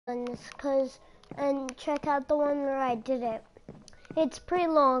and check out the one where I did it. It's pretty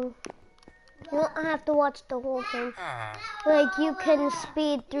long. You don't have to watch the whole thing. Like, you can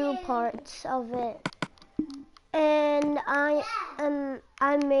speed through parts of it. And I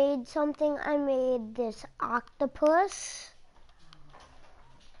made something. I made this octopus.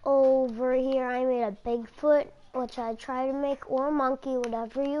 Over here I made a Bigfoot, which I try to make, or a monkey,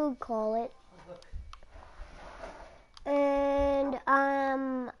 whatever you would call it. And I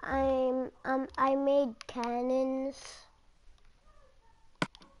made cannons,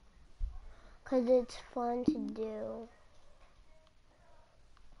 cause it's fun to do.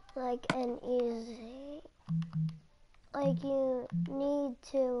 Like, and easy. Like, you need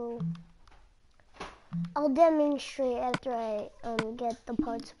to. I'll demonstrate after I get the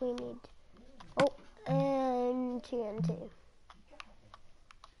parts we need. Oh, and TNT.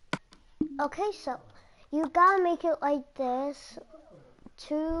 Okay, so you gotta make it like this.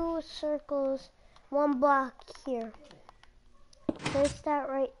 2 circles, 1 block here. Place that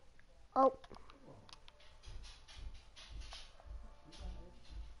right. Oh.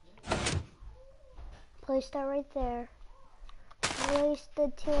 Place that right there. Place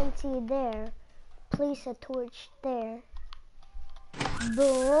the TNT there. Place a torch there.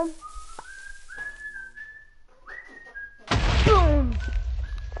 Boom. Boom.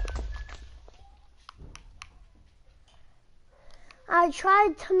 I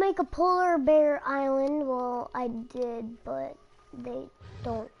tried to make a polar bear island. Well, I did, but they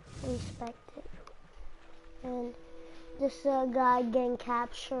don't respect it. And this guy getting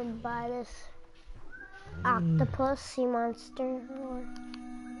captured by this octopus, sea monster.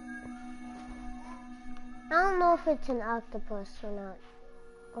 I don't know if it's an octopus or not.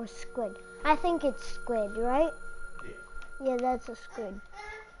 Or squid. I think it's squid, right? Yeah, that's a squid.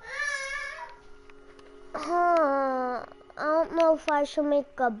 I don't know if I should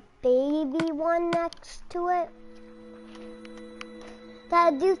make a baby one next to it.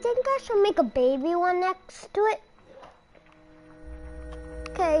 Dad, do you think I should make a baby one next to it?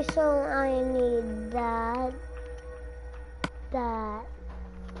 Okay, so I need that.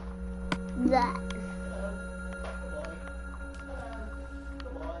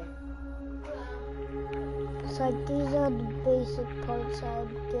 So like, these are the basic parts I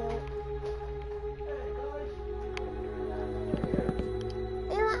built.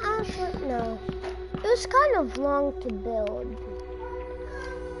 Actually, no. It was kind of long to build.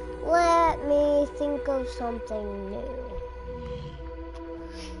 Let me think of something new.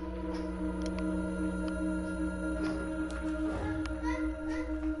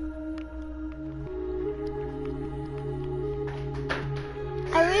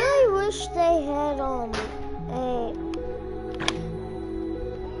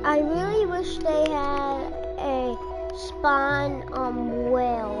 I really wish they had a spawn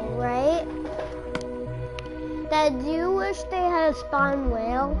whale, right? Dad, do you wish they had a spawn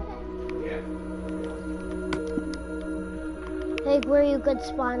whale? Yeah. Like where you could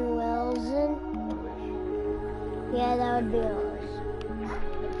spawn whales in? Yeah, that would be awesome.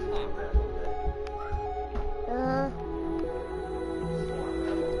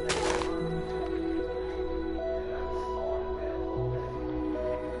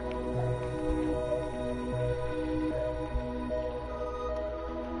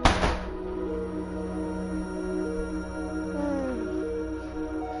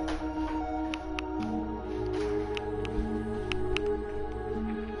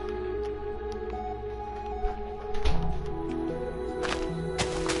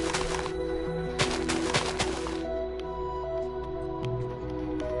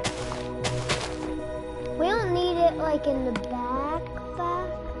 Like in the back,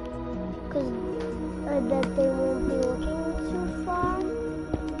 because I bet they won't be looking too far.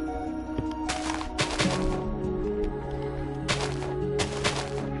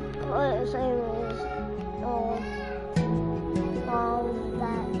 Well, anyways, all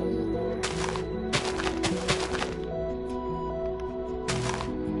that is there.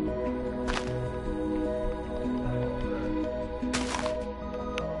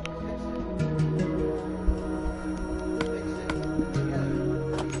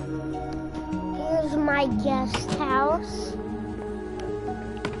 My guest house,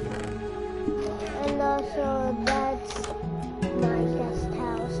 and also that's my guest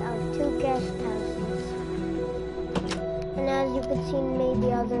house. I have 2 guest houses, and as you can see in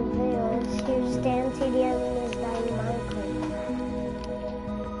maybe other videos, here's Dan TDM is dying Minecraft,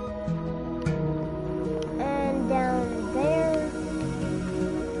 and down there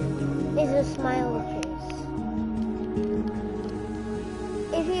is a smiley face.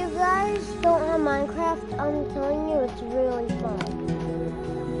 If you guys don't have Minecraft, I'm telling you, it's really fun.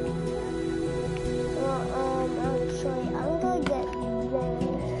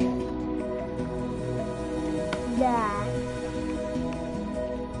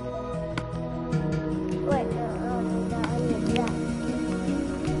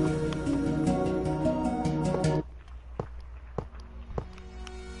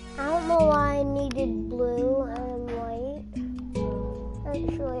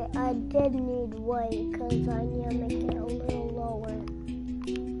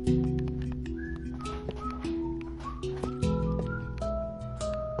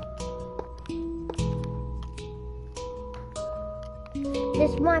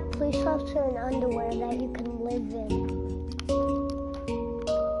 Just my police officer in underwear that you can live in.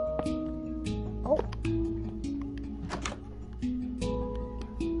 Oh.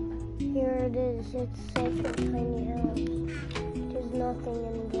 Here it is. It's safe and tiny house. There's nothing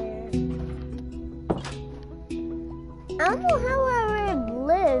in there. I don't know how I would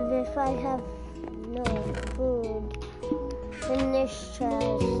live if I have no food in this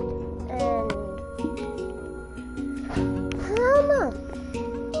chest and I don't know.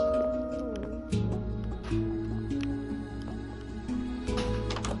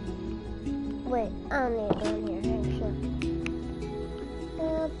 Wait, I don't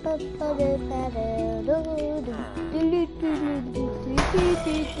need it down here,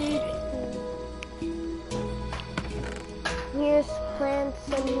 Here's plants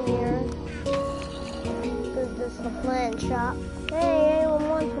in here. Because this is the plant shop. Hey, anyone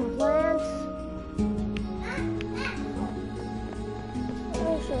want some plants?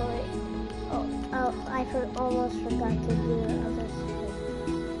 Actually, I almost forgot to do the other thing.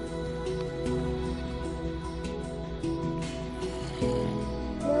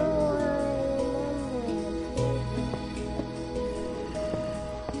 No, I remember.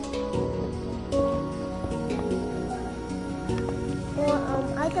 Well,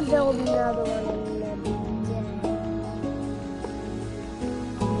 I could build another one in the day.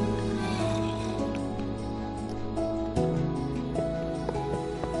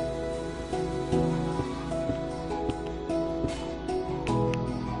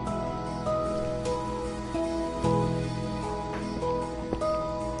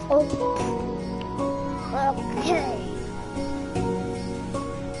 Okay.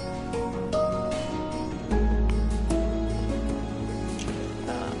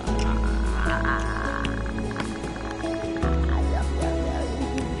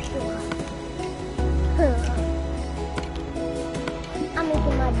 I'm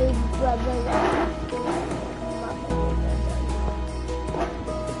making my baby brother laugh.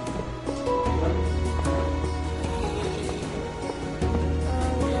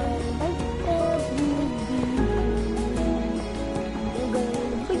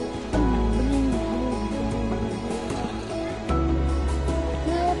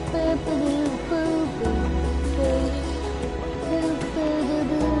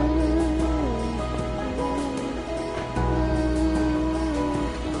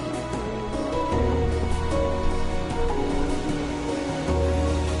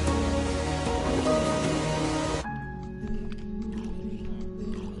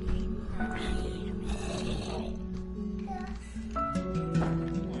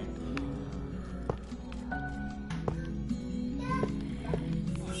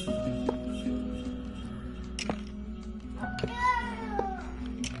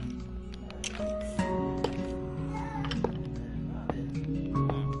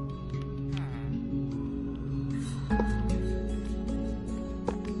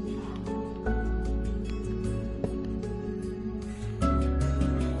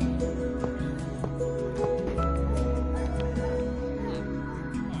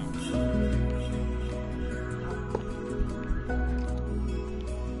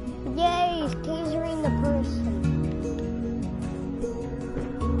 Yay, he's tasering the person.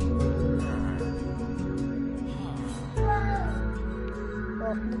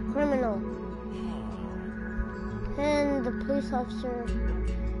 Well, the criminal. And the police officer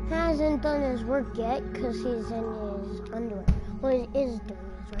hasn't done his work yet because he's in his underwear. Well, he is doing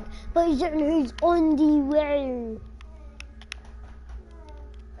his work, but he's in his underwear.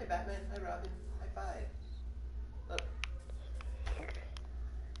 Hey Batman, hi Robin, high five. Look.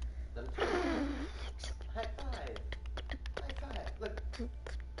 High five. High five. Look.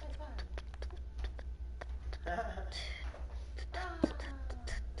 High five.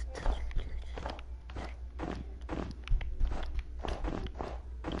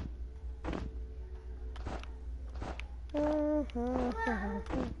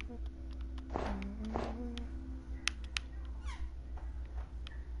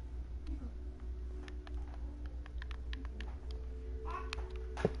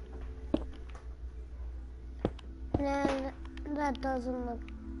 Nah, that doesn't look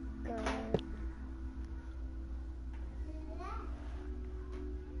good.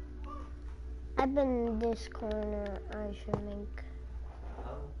 I've been in this corner. I should make.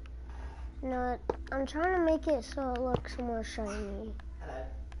 No, I'm trying to make it so it looks more shiny. Hello.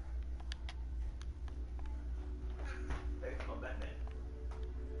 Hey, come on, Batman.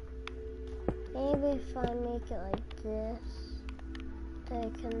 Maybe if I make it like this, they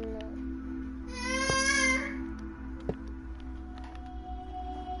can.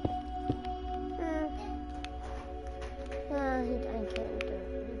 I can't do it.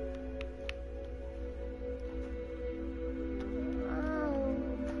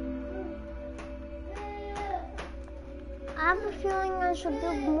 have a feeling I should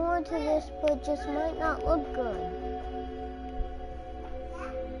build more to this, but it just might not look good.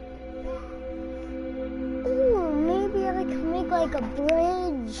 Ooh, maybe I can make like a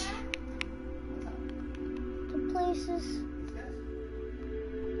bridge to places.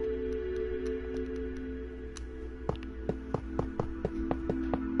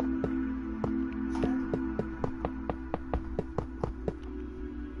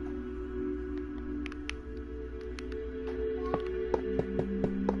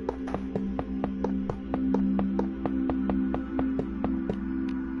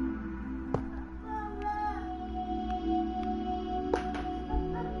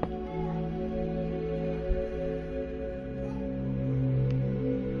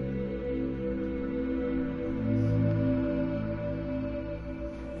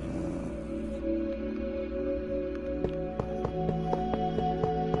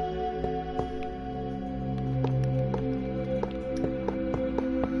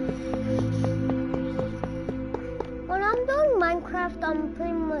 I'm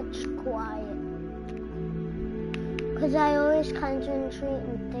pretty much quiet because I always concentrate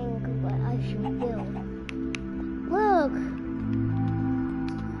and think what I should build. Look!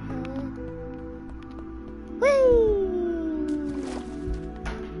 Whee!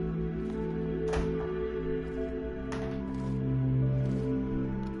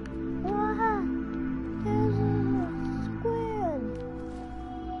 Wow! There's a squid!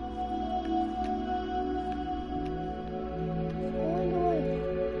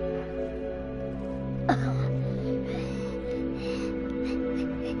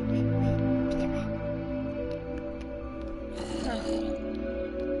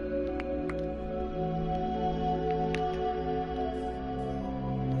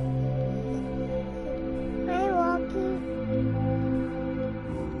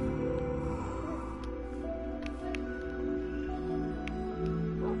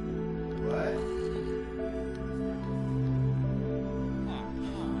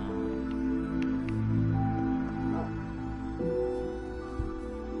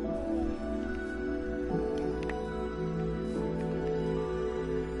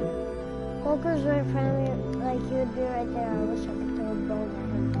 Walker's right in front of me, like he would be right there. I wish I could throw a bone at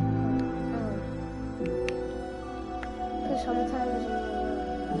him. Because sometimes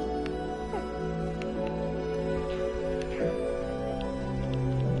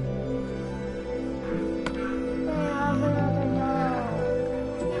I have another dog.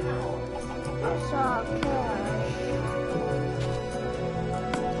 So cash.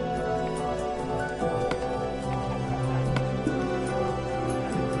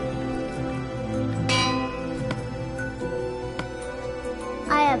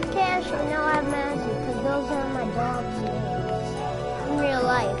 I have Cash and now I have Massey because those are my dogs' names in real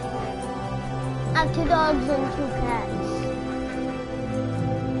life. I have 2 dogs and 2 cats.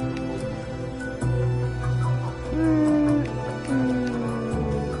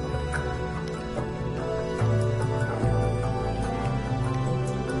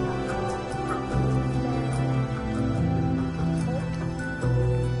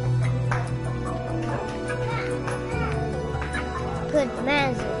 Good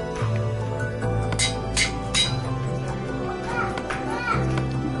magic.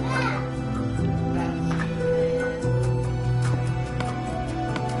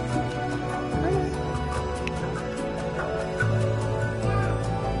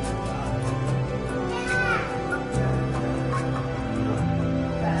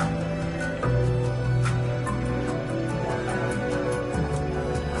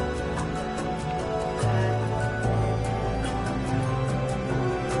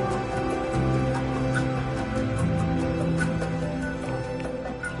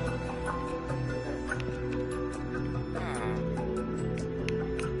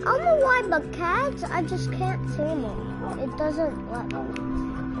 I don't know why, but cats, I just can't see them. It doesn't let me.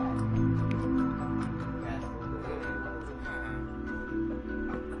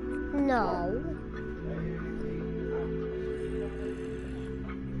 No.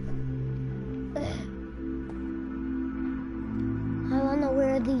 I want to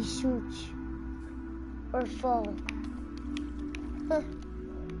wear these suits or fall. Huh.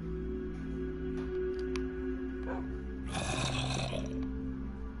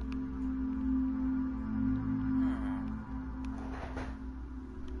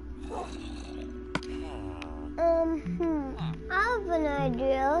 I have an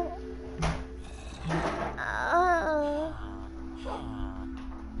idea.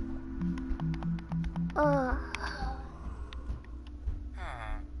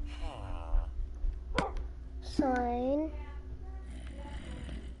 Sign.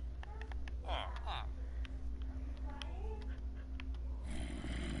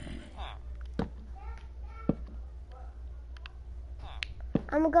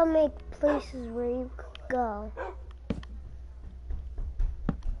 I'm gonna make places where you could go.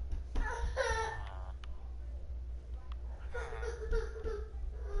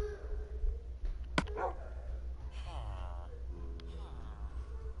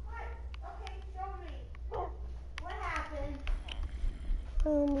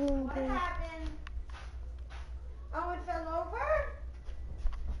 Boom, boom, boom. What happened? Oh, it fell over?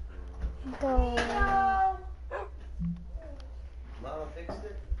 Go. Mama fixed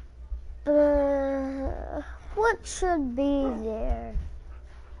it? What should be there?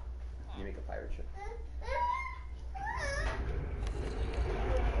 You make a pirate ship.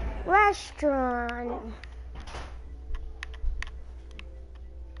 Restaurant.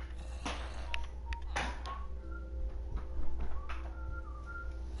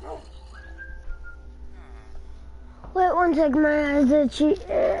 Wait one second, my eyes are itchy.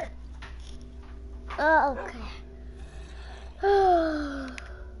 Oh, okay.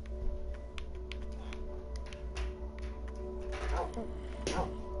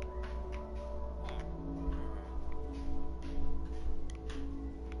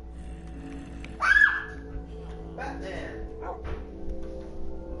 Batman!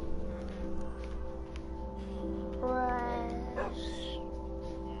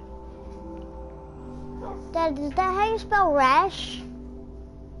 Dad, is that how you spell Resh?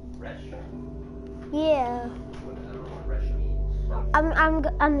 Resh? Yeah. I don't know what Resh means.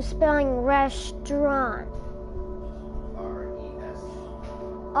 I'm spelling restaurant. R-E-S.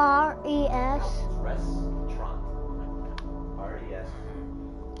 R-E-S. Restaurant. R-E-S.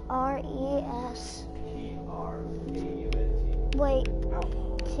 R-E-S. T-R-A-U-N-T. Wait.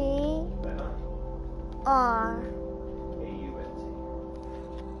 T. R. A-U-N-T.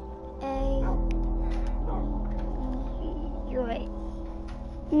 A. You're right.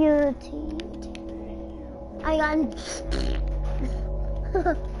 U-T. I got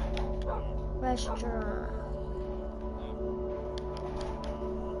restaurant.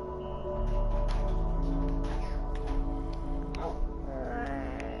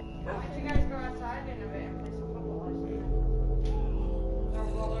 Why don't you guys go outside in a bit and play some football or something? Or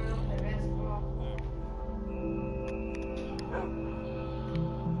roll around and play basketball?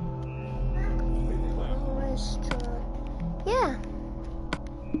 Restaurant. Yeah.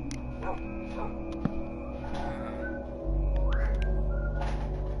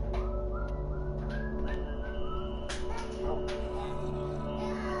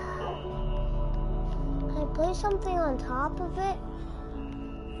 Can I place something on top of it?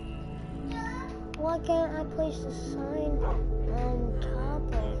 Why can't I place a sign on top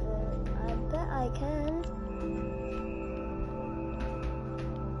of it? I bet I can.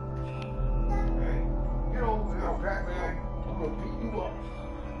 Get over here, Batman. I'm gonna beat you up.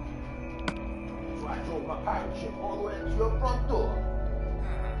 So I drove my pirate ship all the way to your front door.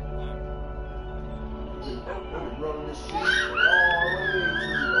 I've been running this shit all way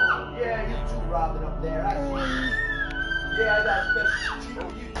too long. Yeah, you too, Robin, up there. I see you. Yeah, I got a special treat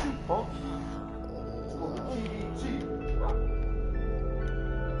for you too, punk. It's called the TDT.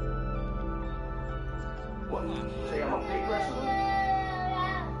 What? Say I'm a fake wrestler?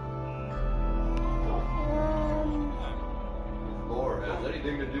 If Thor has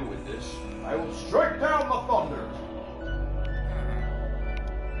anything to do with this, I will strike down the thunder.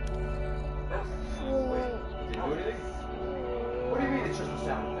 Wait, did you do anything? What do you mean it's just a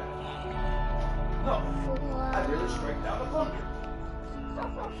sound effect? No, I really strike down the thunder.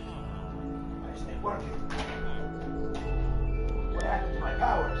 I just ain't working. What happened to my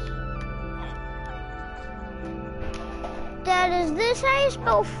powers? Dad, is this how you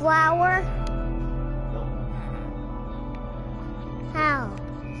spell flower? No. How?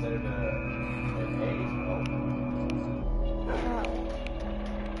 Instead of an A,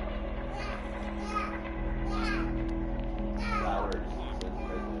 flowers.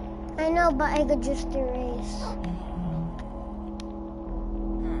 I know, but I could just erase.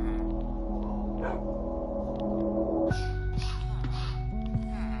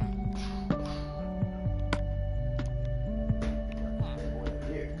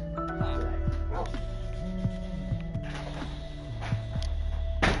 Here.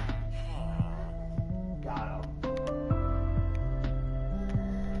 Got him.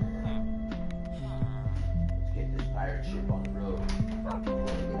 Let's get this pirate ship on the road.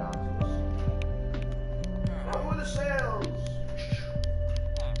 Get onto us. Over the sails!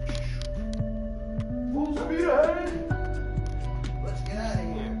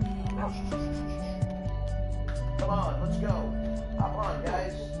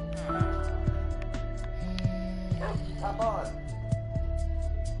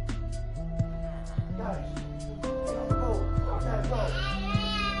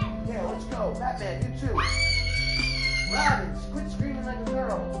 Batman, you too. Robin, quit screaming like a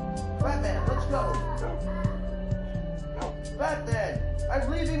girl. Batman, let's go. Batman,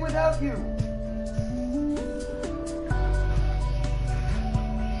 I'm leaving without you.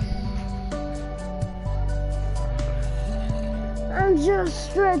 I'm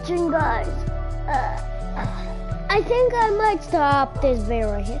just stretching, guys. I think I might stop this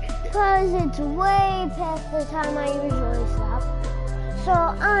video right here because it's way past the time I usually stop. So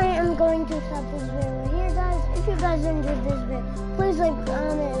I am going to stop this video right here, guys. If you guys enjoyed this video, please leave a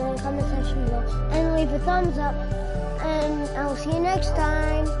comment in the comment section below and leave a thumbs up. And I'll see you next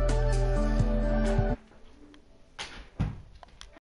time.